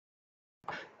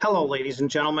Hello, ladies and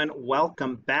gentlemen.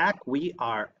 Welcome back. We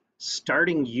are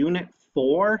starting Unit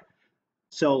 4.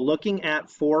 So looking at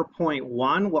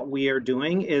 4.1, what we are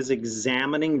doing is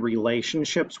examining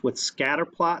relationships with scatter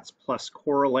plots plus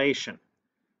correlation.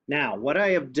 Now, what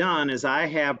I have done is I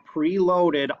have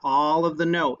preloaded all of the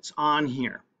notes on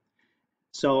here.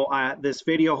 So this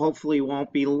video hopefully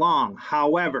won't be long.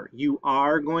 However, you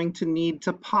are going to need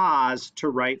to pause to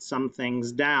write some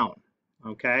things down.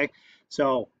 Okay,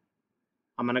 so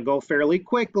I'm going to go fairly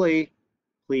quickly.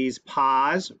 Please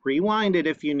pause, rewind it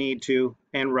if you need to,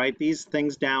 and write these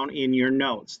things down in your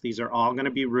notes. These are all going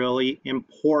to be really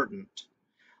important.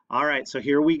 All right, so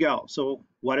here we go. So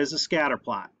what is a scatter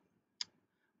plot?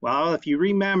 Well, if you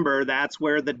remember, that's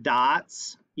where the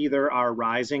dots either are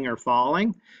rising or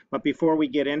falling. But before we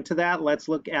get into that, let's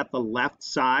look at the left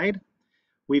side.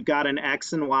 We've got an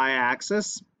X and Y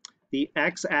axis. The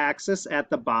x-axis at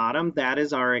the bottom, that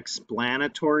is our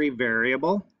explanatory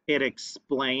variable. It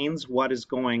explains what is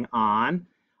going on.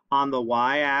 On the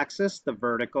y-axis, the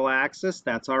vertical axis,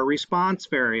 that's our response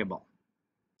variable.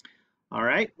 All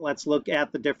right, let's look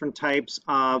at the different types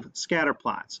of scatter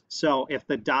plots. So if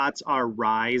the dots are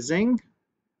rising,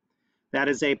 that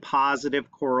is a positive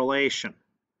correlation.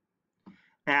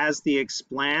 As the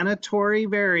explanatory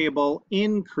variable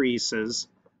increases,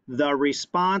 the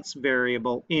response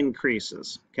variable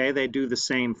increases. Okay, they do the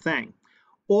same thing.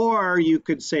 Or you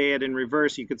could say it in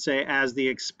reverse. You could say as the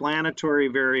explanatory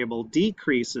variable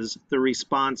decreases, the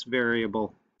response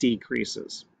variable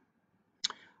decreases.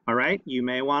 All right, you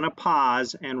may want to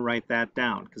pause and write that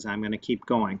down because I'm going to keep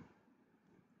going.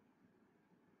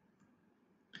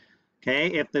 Okay,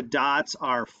 if the dots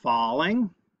are falling,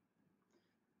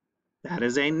 that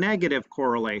is a negative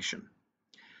correlation.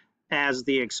 As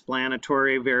the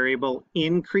explanatory variable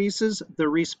increases, the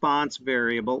response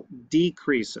variable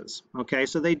decreases. Okay,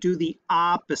 so they do the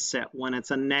opposite when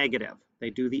it's a negative.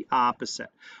 They do the opposite.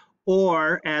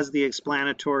 Or as the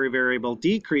explanatory variable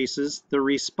decreases, the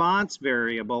response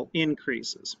variable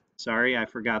increases. Sorry, I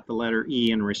forgot the letter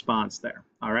E in response there.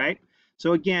 All right,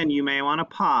 so again, you may want to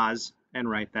pause and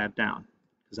write that down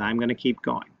because I'm going to keep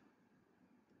going.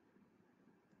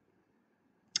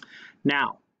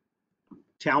 Now,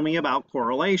 tell me about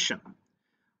correlation.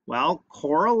 Well,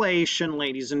 correlation,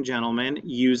 ladies and gentlemen,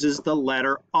 uses the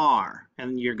letter R,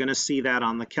 and you're going to see that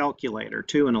on the calculator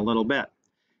too in a little bit.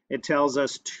 It tells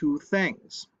us two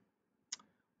things.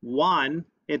 One,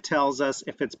 it tells us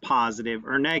if it's positive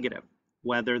or negative,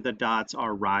 whether the dots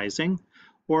are rising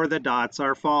or the dots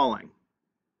are falling.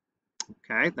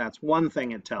 Okay, that's one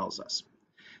thing it tells us.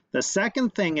 The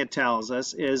second thing it tells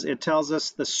us is it tells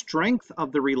us the strength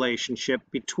of the relationship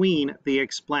between the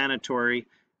explanatory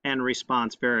and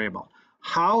response variable.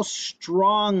 How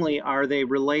strongly are they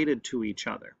related to each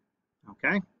other?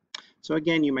 Okay, so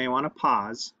again, you may want to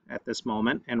pause at this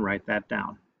moment and write that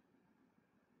down.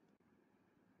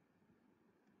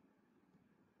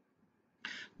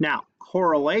 Now,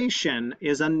 correlation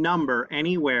is a number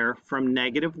anywhere from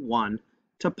 -1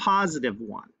 to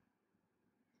 +1.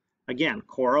 Again,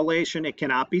 correlation, it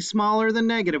cannot be smaller than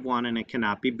 -1 and it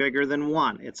cannot be bigger than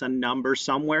 1. It's a number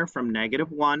somewhere from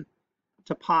 -1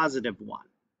 to +1.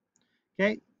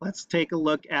 Okay, let's take a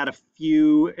look at a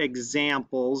few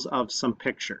examples of some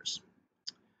pictures.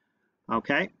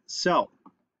 Okay, so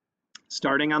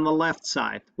starting on the left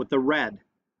side with the red.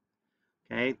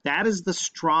 Okay, that is the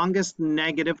strongest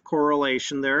negative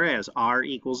correlation there is, R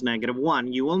equals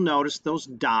 -1. You will notice those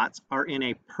dots are in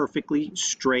a perfectly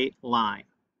straight line.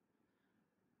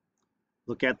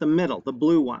 Look at the middle, the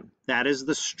blue one. That is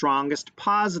the strongest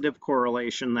positive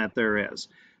correlation that there is.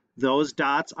 Those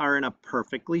dots are in a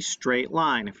perfectly straight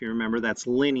line. If you remember, that's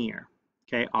linear.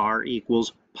 Okay, R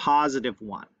equals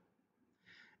 +1.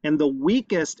 And the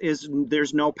weakest is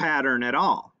there's no pattern at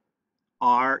all.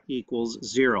 R equals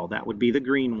 0. That would be the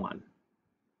green one.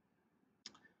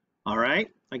 All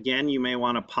right, again, you may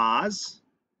want to pause.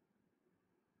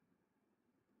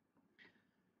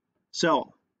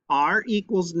 So R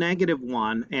equals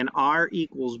 -1 and R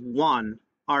equals 1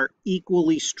 are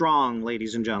equally strong,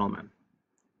 ladies and gentlemen.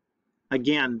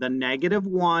 Again, the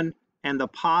 -1 and the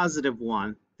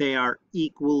 +1, they are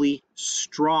equally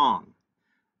strong.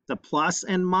 The plus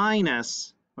and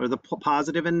minus, or the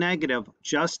positive and negative,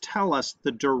 just tell us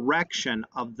the direction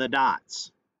of the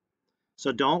dots.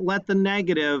 So don't let the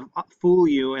negative fool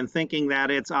you in thinking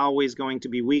that it's always going to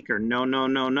be weaker. No, no,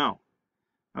 no, no.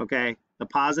 Okay? The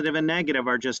positive and negative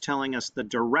are just telling us the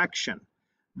direction.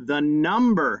 The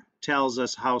number tells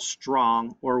us how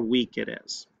strong or weak it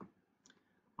is.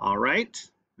 All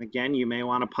right, again, you may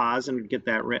want to pause and get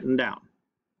that written down.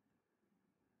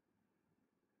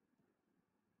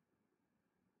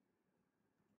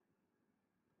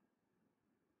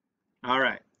 All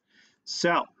right,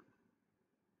 so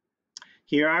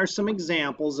here are some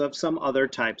examples of some other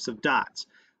types of dots.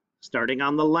 Starting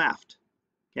on the left,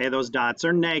 okay, those dots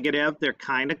are negative. They're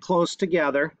kind of close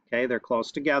together, okay, they're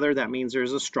close together. That means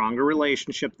there's a stronger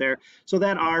relationship there. So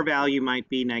that R value might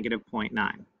be negative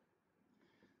 0.9.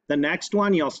 The next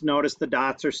one, you'll notice the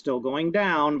dots are still going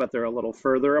down, but they're a little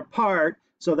further apart.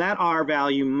 So that R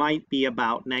value might be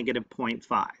about negative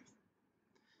 0.5.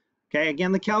 Okay,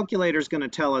 again, the calculator is going to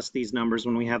tell us these numbers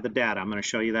when we have the data. I'm going to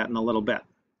show you that in a little bit.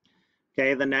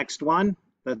 Okay, the next one,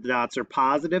 the dots are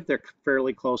positive. They're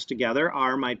fairly close together.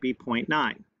 R might be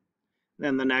 0.9.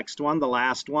 Then the next one, the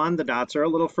last one, the dots are a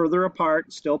little further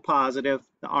apart, still positive.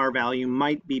 The R value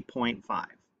might be 0.5.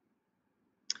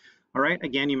 All right,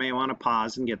 again, you may want to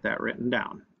pause and get that written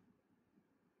down.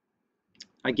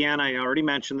 Again, I already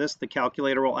mentioned this. The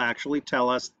calculator will actually tell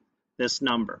us this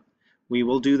number. We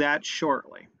will do that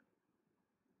shortly.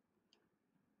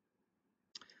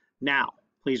 Now,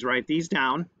 please write these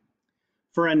down.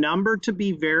 For a number to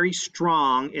be very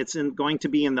strong, it's going to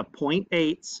be in the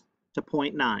 0.8s to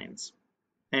 0.9s.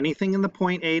 Anything in the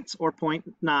 0.8s or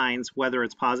 0.9s, whether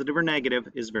it's positive or negative,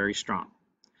 is very strong.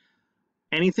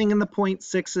 Anything in the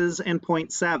 0.6s and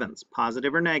 0.7s,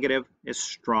 positive or negative, is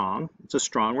strong. It's a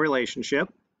strong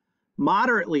relationship.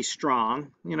 Moderately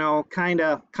strong, you know, kind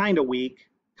of weak,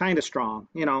 kind of strong,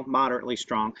 you know, moderately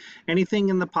strong. Anything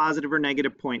in the positive or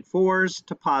negative 0.4s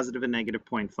to positive and negative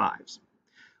 0.5s.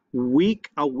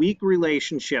 A weak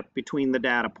relationship between the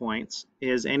data points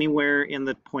is anywhere in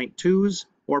the 0.2s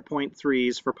or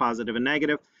 0.3s for positive and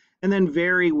negative. And then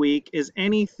very weak is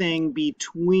anything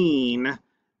between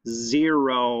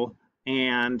 0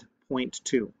 and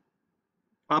 0.2,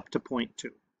 up to 0.2.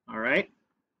 All right.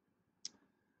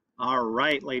 All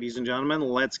right, ladies and gentlemen,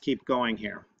 let's keep going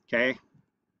here. Okay.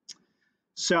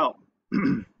 So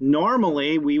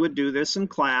normally we would do this in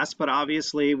class, but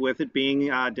obviously with it being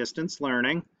distance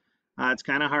learning, it's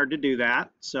kind of hard to do that.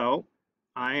 So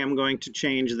I am going to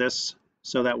change this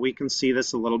so that we can see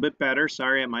this a little bit better.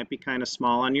 Sorry, it might be kind of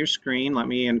small on your screen. Let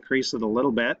me increase it a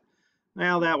little bit.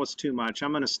 Well, that was too much.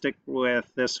 I'm going to stick with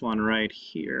this one right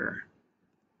here.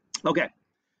 Okay,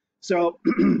 so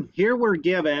here we're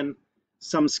given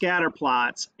some scatter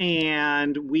plots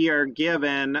and we are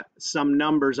given some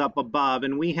numbers up above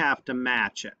and we have to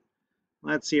match it.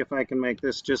 Let's see if I can make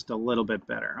this just a little bit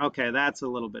better. Okay, that's a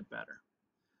little bit better.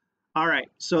 All right,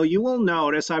 so you will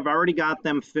notice I've already got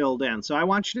them filled in. So I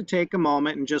want you to take a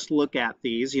moment and just look at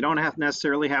these. You don't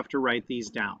necessarily have to write these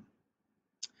down.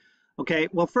 Okay,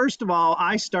 well, first of all,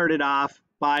 I started off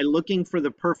by looking for the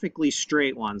perfectly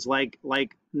straight ones, like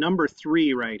number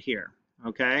 3 right here,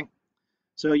 okay?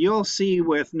 So you'll see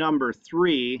with number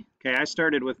 3, okay, I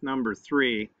started with number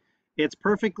 3. It's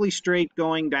perfectly straight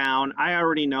going down. I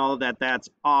already know that that's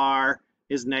R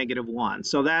is -1,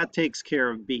 so that takes care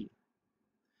of B.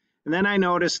 And then I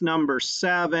noticed number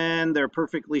 7, they're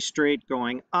perfectly straight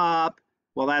going up.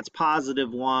 Well, that's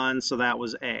 +1, so that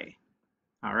was A.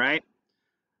 All right.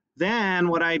 Then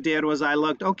what I did was I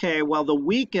looked, okay, well, the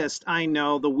weakest, I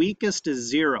know the weakest is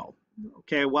 0.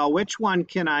 Okay, well, which one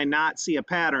can I not see a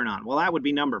pattern on? Well, that would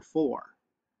be number 4.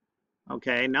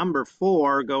 Okay, number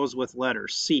 4 goes with letter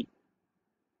C.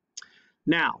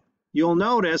 Now, you'll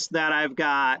notice that I've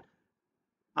got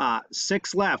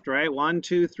 6 left, right? 1,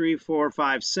 2, 3, 4,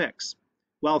 5, 6.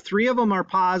 Well, 3 of them are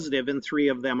positive and 3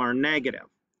 of them are negative.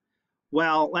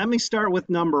 Well, let me start with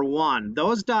number 1.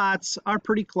 Those dots are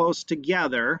pretty close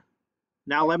together.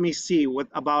 Now let me see what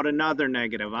about another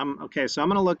negative. Okay, so I'm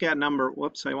going to look at number,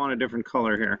 whoops, I want a different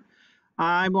color here.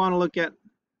 I want to look at,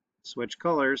 switch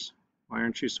colors. Why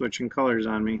aren't you switching colors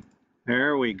on me?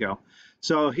 There we go.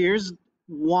 So here's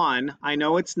 1, I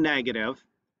know it's negative.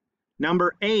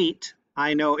 Number 8,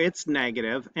 I know it's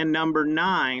negative. And number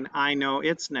 9, I know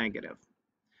it's negative.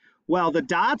 Well, the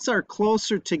dots are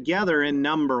closer together in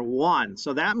number 1.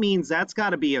 So that means that's got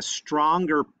to be a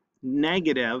stronger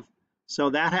negative.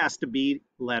 So that has to be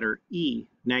letter E,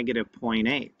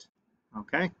 -0.8.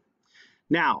 Okay.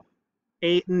 Now,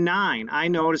 8 and 9. I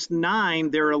noticed 9,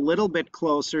 they're a little bit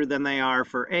closer than they are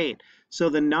for 8. So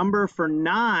the number for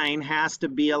 9 has to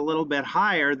be a little bit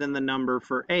higher than the number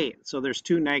for 8. So there's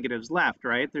 2 negatives left,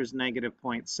 right? There's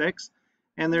 -0.6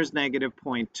 and there's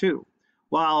 -0.2.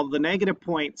 Well, the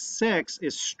 -0.6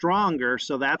 is stronger,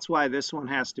 so that's why this one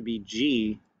has to be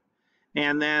G.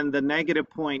 And then the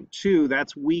 -0.2,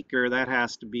 that's weaker, that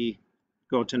has to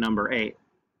go to number 8.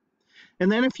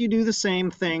 And then if you do the same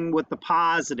thing with the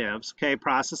positives, okay,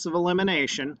 process of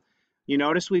elimination, you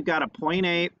notice we've got a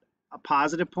 0.8, a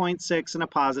 +0.6, and a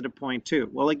 +0.2.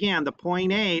 Well, again, the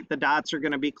 0.8, the dots are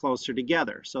going to be closer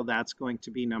together, so that's going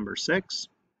to be number 6.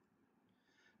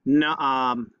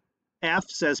 No, F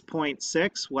says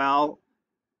 0.6. Well,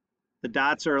 the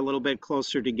dots are a little bit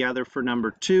closer together for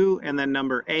number 2, and then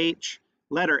number H,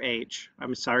 letter H,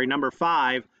 I'm sorry, number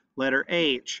 5, letter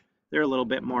H, they're a little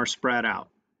bit more spread out.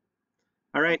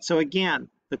 All right, so again,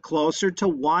 the closer to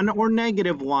 1 or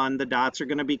 -1, the dots are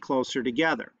going to be closer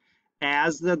together.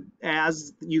 As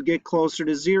you get closer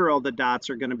to 0, the dots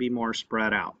are going to be more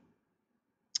spread out.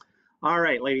 All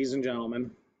right, ladies and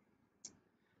gentlemen,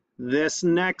 this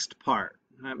next part,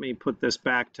 let me put this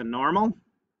back to normal.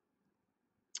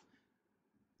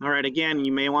 All right, again,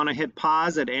 you may want to hit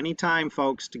pause at any time,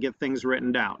 folks, to get things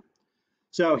written down.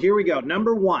 So here we go.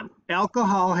 Number 1,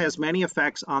 alcohol has many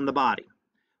effects on the body.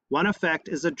 One effect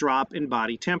is a drop in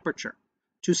body temperature.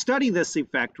 To study this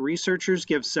effect, researchers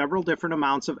give several different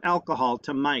amounts of alcohol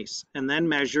to mice and then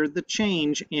measure the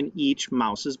change in each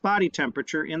mouse's body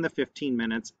temperature in the 15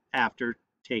 minutes after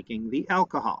taking the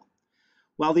alcohol.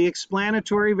 Well, the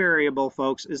explanatory variable,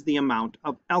 folks, is the amount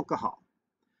of alcohol.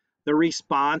 The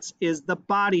response is the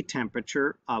body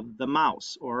temperature of the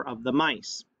mouse or of the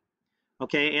mice.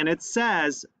 Okay, and it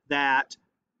says that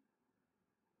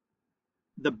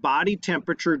the body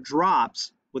temperature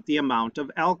drops with the amount of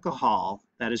alcohol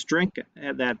that is drinking,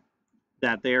 that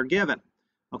they are given.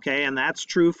 Okay, and that's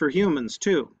true for humans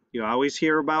too. You always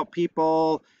hear about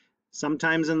people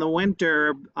sometimes in the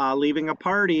winter leaving a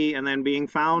party and then being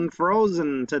found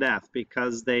frozen to death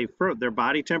because their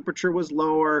body temperature was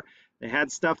lower. They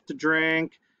had stuff to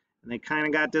drink, and they kind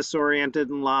of got disoriented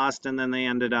and lost, and then they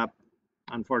ended up,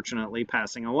 unfortunately,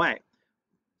 passing away.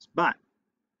 But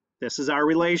this is our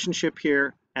relationship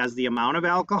here. As the amount of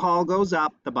alcohol goes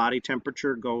up, the body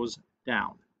temperature goes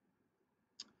down.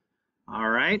 All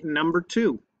right, number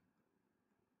 2.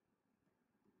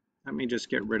 Let me just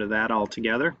get rid of that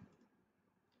altogether.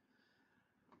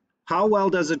 How well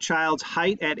does a child's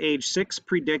height at age 6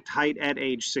 predict height at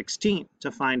age 16?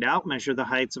 To find out, measure the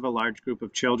heights of a large group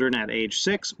of children at age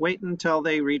 6, wait until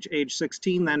they reach age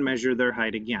 16, then measure their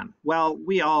height again. Well,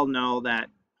 we all know that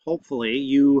hopefully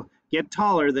you get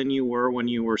taller than you were when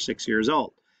you were 6 years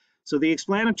old. So the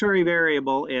explanatory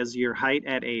variable is your height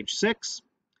at age 6,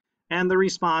 and the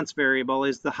response variable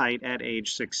is the height at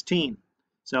age 16.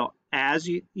 So as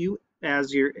you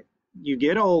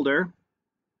get older,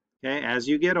 okay, as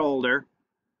you get older,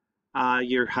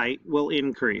 your height will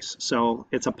increase. So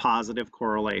it's a positive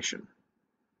correlation.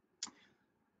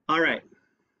 All right.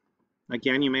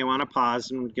 Again, you may want to pause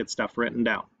and get stuff written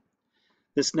down.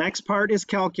 This next part is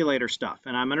calculator stuff,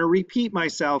 and I'm going to repeat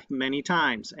myself many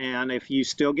times. And if you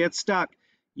still get stuck,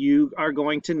 you are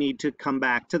going to need to come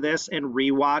back to this and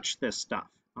rewatch this stuff.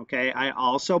 Okay, I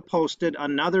also posted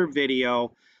another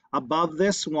video above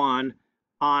this one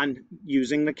on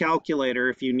using the calculator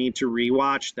if you need to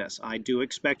rewatch this. I do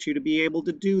expect you to be able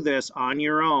to do this on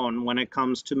your own when it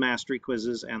comes to mastery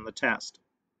quizzes and the test.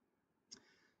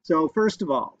 So first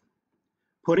of all,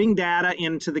 putting data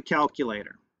into the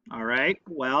calculator. All right,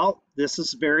 well, this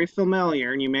is very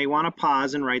familiar, and you may want to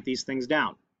pause and write these things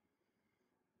down.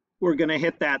 We're going to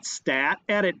hit that Stat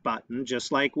Edit button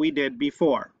just like we did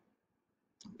before.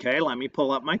 Okay, let me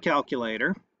pull up my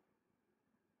calculator.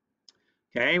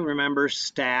 Okay, remember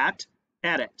Stat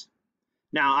Edit.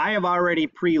 Now, I have already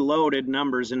preloaded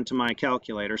numbers into my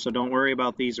calculator, so don't worry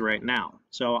about these right now.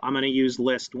 So I'm going to use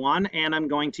list 1 and I'm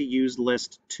going to use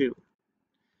list 2.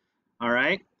 All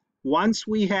right. Once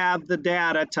we have the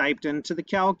data typed into the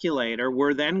calculator,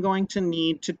 we're then going to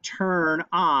need to turn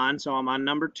on, so I'm on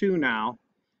number 2 now,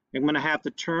 I'm going to have to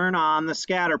turn on the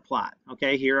scatter plot.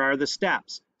 Okay, here are the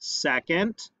steps.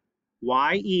 Second,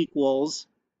 y equals,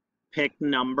 pick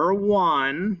number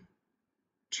 1,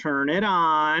 turn it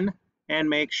on, and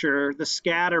make sure the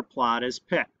scatter plot is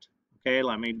picked. Okay,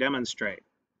 let me demonstrate.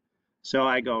 So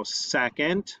I go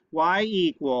second, y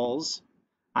equals,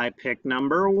 I pick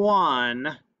number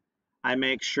 1, I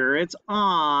make sure it's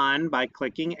on by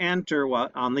clicking enter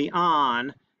on the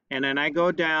on, and then I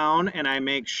go down and I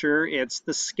make sure it's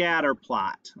the scatter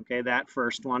plot. Okay, that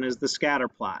first one is the scatter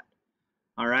plot.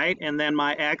 All right, and then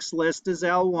my X list is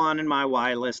L1 and my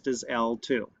Y list is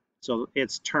L2. So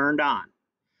it's turned on.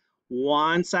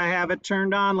 Once I have it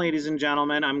turned on, ladies and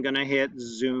gentlemen, I'm going to hit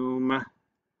zoom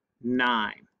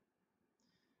 9.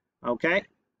 Okay.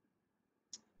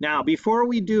 Now, before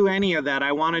we do any of that,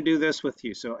 I want to do this with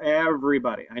you. So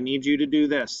everybody, I need you to do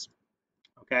this.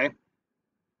 Okay,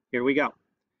 here we go.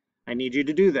 I need you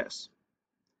to do this.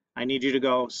 I need you to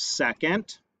go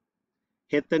second,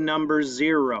 hit the number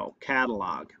 0,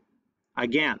 catalog.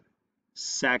 Again,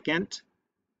 second,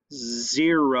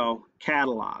 0,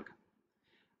 catalog.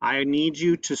 I need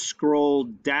you to scroll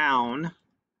down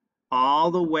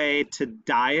all the way to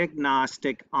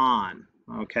diagnostic on.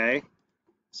 Okay,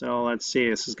 so let's see,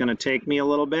 this is going to take me a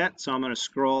little bit, so I'm going to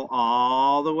scroll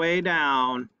all the way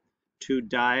down to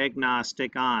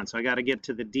diagnostic on. So I got to get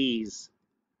to the D's.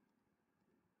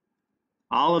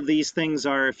 All of these things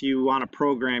are if you want to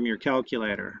program your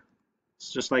calculator.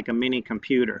 It's just like a mini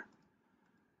computer.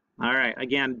 All right,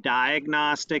 again,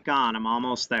 diagnostic on. I'm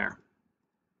almost there.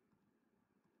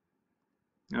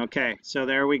 Okay, so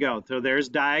there we go. So there's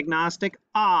diagnostic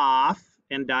off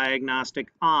and diagnostic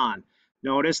on.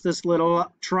 Notice this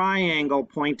little triangle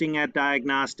pointing at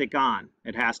diagnostic on.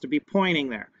 It has to be pointing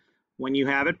there. When you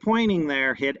have it pointing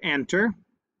there, hit enter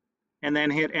and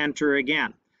then hit enter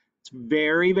again. It's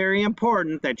very, very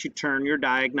important that you turn your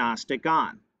diagnostic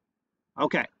on.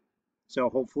 Okay, so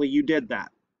hopefully you did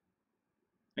that.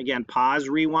 Again, pause,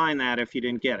 rewind that if you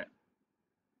didn't get it.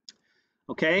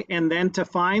 Okay, and then to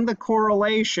find the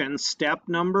correlation, step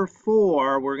number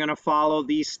 4, we're going to follow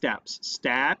these steps.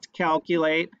 Stat,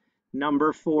 calculate,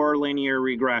 number 4, linear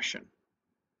regression.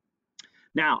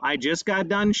 Now, I just got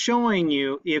done showing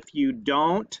you if you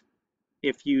don't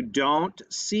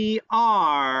see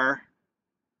R,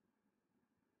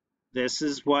 this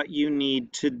is what you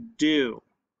need to do.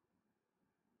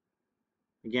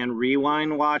 Again,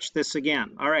 rewind, watch this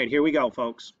again. All right, here we go,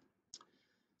 folks.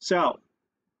 So,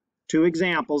 2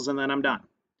 examples and then I'm done.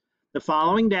 The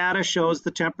following data shows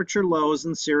the temperature lows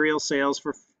in cereal sales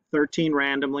for 13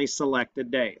 randomly selected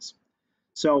days.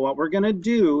 So what we're going to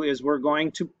do is we're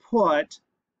going to put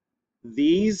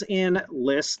these in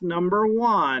list number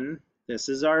 1. This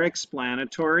is our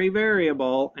explanatory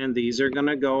variable, and these are going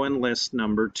to go in list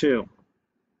number 2.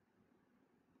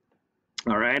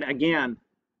 All right, again,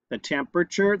 the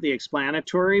temperature, the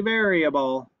explanatory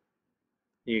variable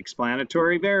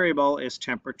is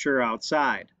temperature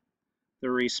outside. The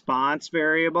response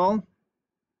variable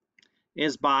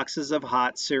is boxes of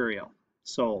hot cereal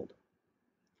sold.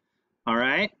 All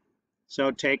right, so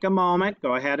take a moment,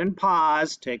 go ahead and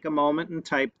pause, take a moment and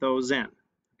type those in.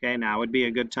 Okay, now would be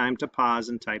a good time to pause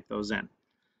and type those in.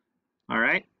 All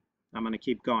right, I'm going to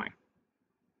keep going.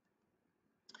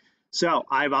 So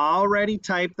I've already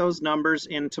typed those numbers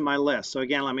into my list. So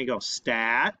again, let me go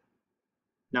stat,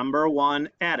 number 1,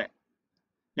 edit.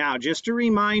 Now, just a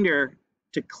reminder,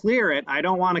 to clear it, I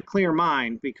don't want to clear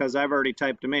mine because I've already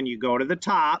typed them in. You go to the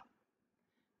top,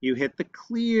 you hit the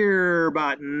clear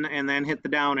button, and then hit the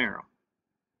down arrow.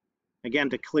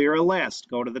 Again, to clear a list,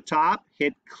 go to the top,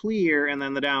 hit clear, and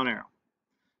then the down arrow.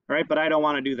 All right, but I don't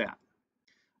want to do that.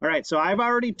 All right, so I've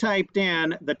already typed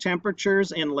in the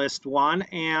temperatures in list 1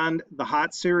 and the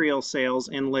hot cereal sales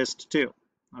in list 2.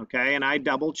 Okay, and I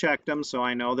double checked them so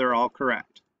I know they're all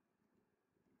correct.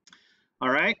 All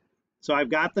right, so I've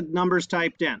got the numbers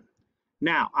typed in.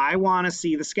 Now, I want to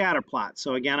see the scatter plot.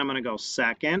 So again, I'm going to go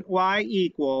second y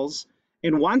equals,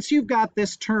 and once you've got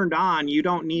this turned on, you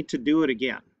don't need to do it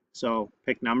again. So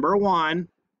pick number 1,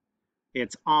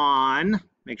 it's on,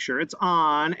 make sure it's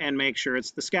on, and make sure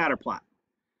it's the scatter plot.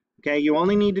 Okay, you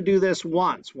only need to do this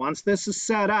once. Once this is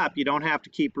set up, you don't have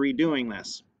to keep redoing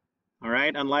this. All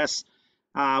right, unless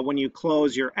when you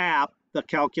close your app, the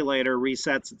calculator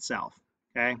resets itself.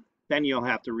 Okay, then you'll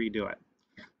have to redo it.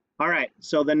 All right,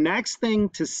 so the next thing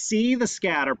to see the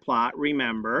scatter plot,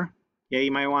 remember, yeah,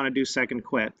 you might want to do second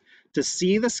quit. To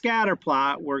see the scatter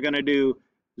plot, we're going to do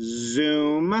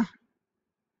zoom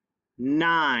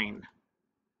 9.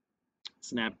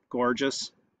 Isn't that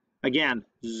gorgeous? Again,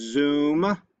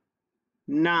 zoom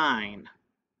 9.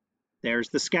 There's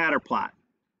the scatter plot.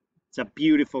 It's a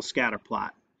beautiful scatter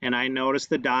plot. And I notice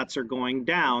the dots are going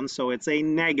down, so it's a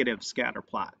negative scatter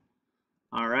plot.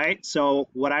 All right, so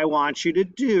what I want you to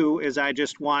do is I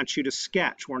just want you to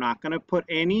sketch. We're not going to put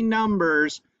any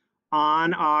numbers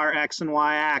on our X and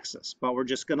Y axis, but we're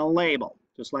just going to label,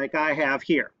 just like I have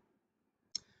here.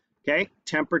 Okay,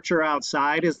 temperature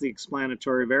outside is the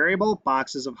explanatory variable.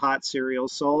 Boxes of hot cereal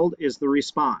sold is the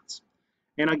response.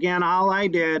 And again, all I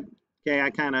did, okay, I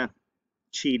kind of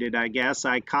cheated, I guess.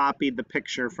 I copied the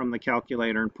picture from the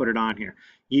calculator and put it on here.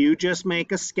 You just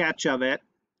make a sketch of it,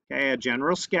 okay, a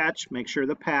general sketch. Make sure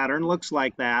the pattern looks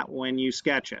like that when you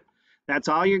sketch it. That's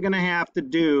all you're going to have to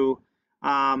do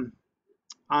on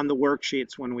the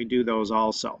worksheets when we do those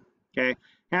also, okay?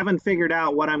 Haven't figured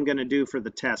out what I'm going to do for the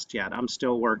test yet. I'm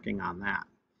still working on that.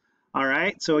 All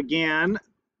right, so again,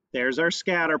 there's our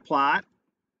scatter plot.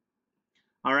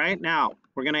 All right, now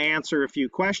we're going to answer a few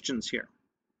questions here.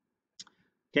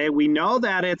 Okay, we know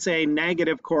that it's a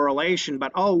negative correlation,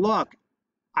 but oh, look,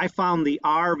 I found the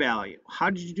R value. How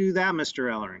did you do that, Mr.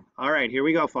 Ellering? All right, here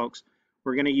we go, folks.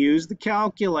 We're going to use the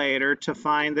calculator to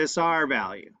find this R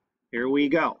value. Here we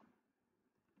go.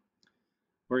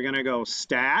 We're going to go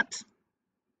stat.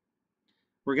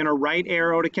 We're going to right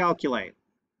arrow to calculate.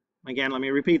 Again, let me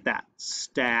repeat that.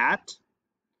 Stat,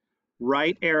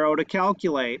 right arrow to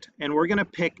calculate, and we're going to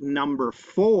pick number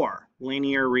 4,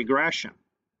 linear regression.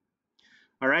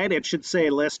 All right, it should say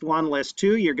list 1, list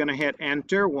 2. You're going to hit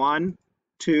enter 1,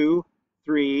 2,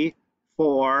 3,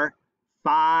 4,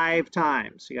 5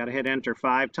 times. You got to hit enter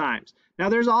 5 times. Now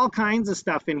there's all kinds of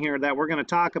stuff in here that we're going to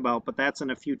talk about, but that's in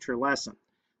a future lesson.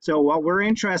 So what we're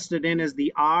interested in is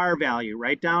the R value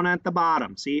right down at the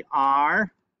bottom. See,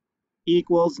 R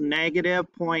equals negative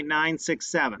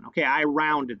 0.967. Okay, I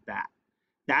rounded that.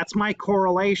 That's my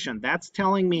correlation. That's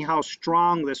telling me how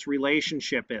strong this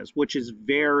relationship is, which is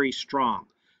very strong.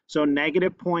 So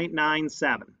negative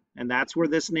 0.97, and that's where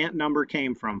this number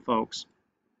came from, folks.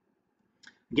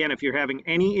 Again, if you're having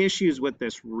any issues with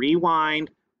this,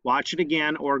 rewind, watch it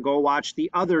again, or go watch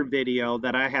the other video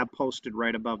that I have posted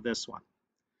right above this one.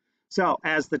 So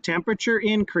as the temperature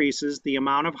increases, the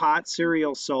amount of hot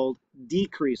cereal sold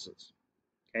decreases.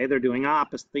 Okay, they're doing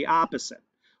the opposite.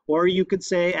 Or you could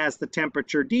say as the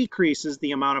temperature decreases,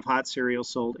 the amount of hot cereal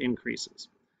sold increases.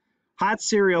 Hot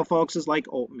cereal, folks, is like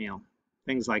oatmeal,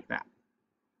 things like that.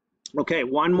 Okay,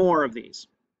 one more of these.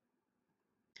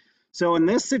 So in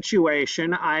this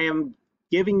situation, I am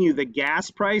giving you the gas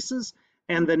prices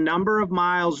and the number of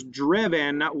miles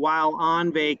driven while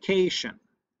on vacation.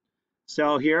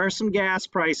 So here are some gas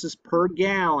prices per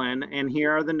gallon, and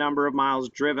here are the number of miles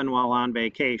driven while on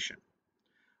vacation.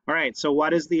 All right, so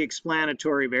what is the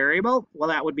explanatory variable? Well,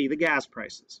 that would be the gas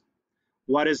prices.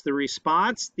 What is the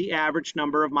response? The average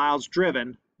number of miles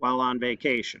driven while on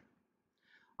vacation.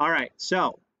 All right,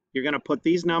 so you're going to put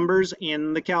these numbers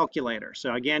in the calculator.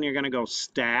 So again, you're going to go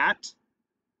stat,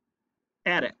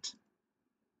 edit.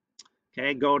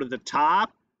 Okay, go to the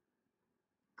top,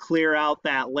 clear out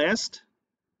that list.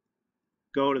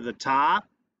 Go to the top,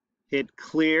 hit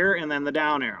clear, and then the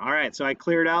down arrow. All right, so I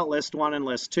cleared out list 1 and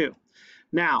list 2.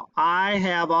 Now, I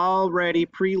have already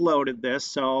preloaded this,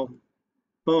 so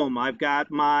boom, I've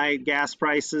got my gas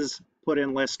prices put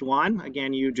in list 1.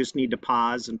 Again, you just need to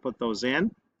pause and put those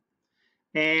in.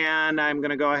 And I'm going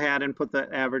to go ahead and put the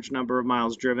average number of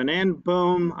miles driven in.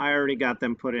 Boom, I already got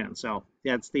them put in. So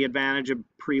that's the advantage of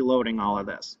preloading all of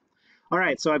this. All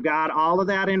right, so I've got all of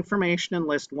that information in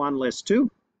list 1, list 2.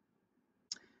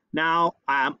 Now,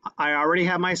 I already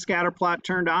have my scatter plot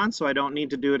turned on, so I don't need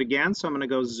to do it again. So I'm going to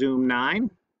go zoom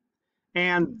 9.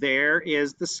 And there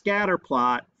is the scatter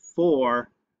plot for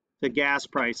the gas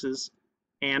prices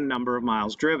and number of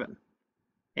miles driven.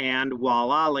 And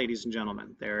voila, ladies and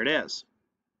gentlemen, there it is.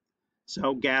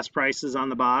 So gas prices on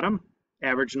the bottom,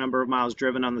 average number of miles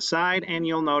driven on the side, and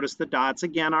you'll notice the dots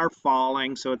again are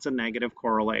falling, so it's a negative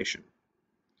correlation.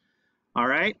 All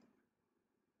right.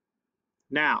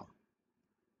 Now,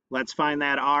 let's find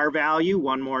that R value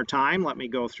one more time. Let me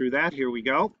go through that. Here we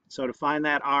go. So to find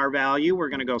that R value, we're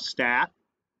going to go stat,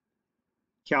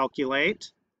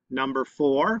 calculate, number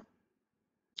 4.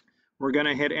 We're going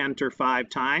to hit enter 5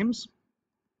 times.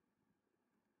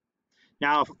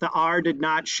 Now, if the R did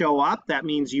not show up, that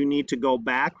means you need to go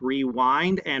back,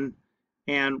 rewind, and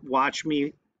watch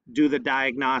me do the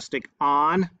diagnostic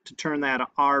on to turn that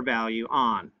R value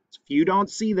on. So if you don't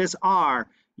see this R,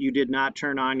 you did not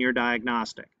turn on your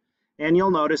diagnostic. And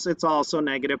you'll notice it's also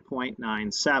negative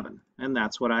 0.97, and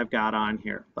that's what I've got on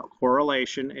here. The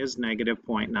correlation is negative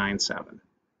 0.97.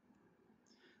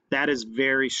 That is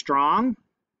very strong,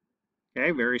 okay,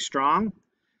 very strong.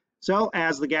 So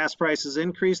as the gas prices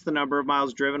increase, the number of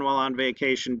miles driven while on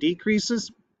vacation decreases.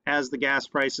 As the gas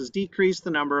prices decrease, the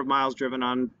number of miles driven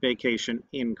on vacation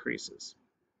increases.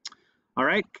 All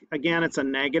right, again, it's a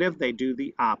negative. They do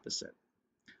the opposite.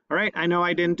 All right, I know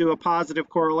I didn't do a positive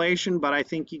correlation, but I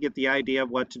think you get the idea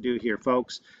of what to do here,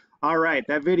 folks. All right,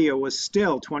 that video was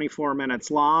still 24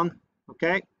 minutes long,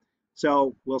 okay?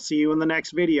 So we'll see you in the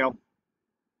next video.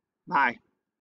 Bye.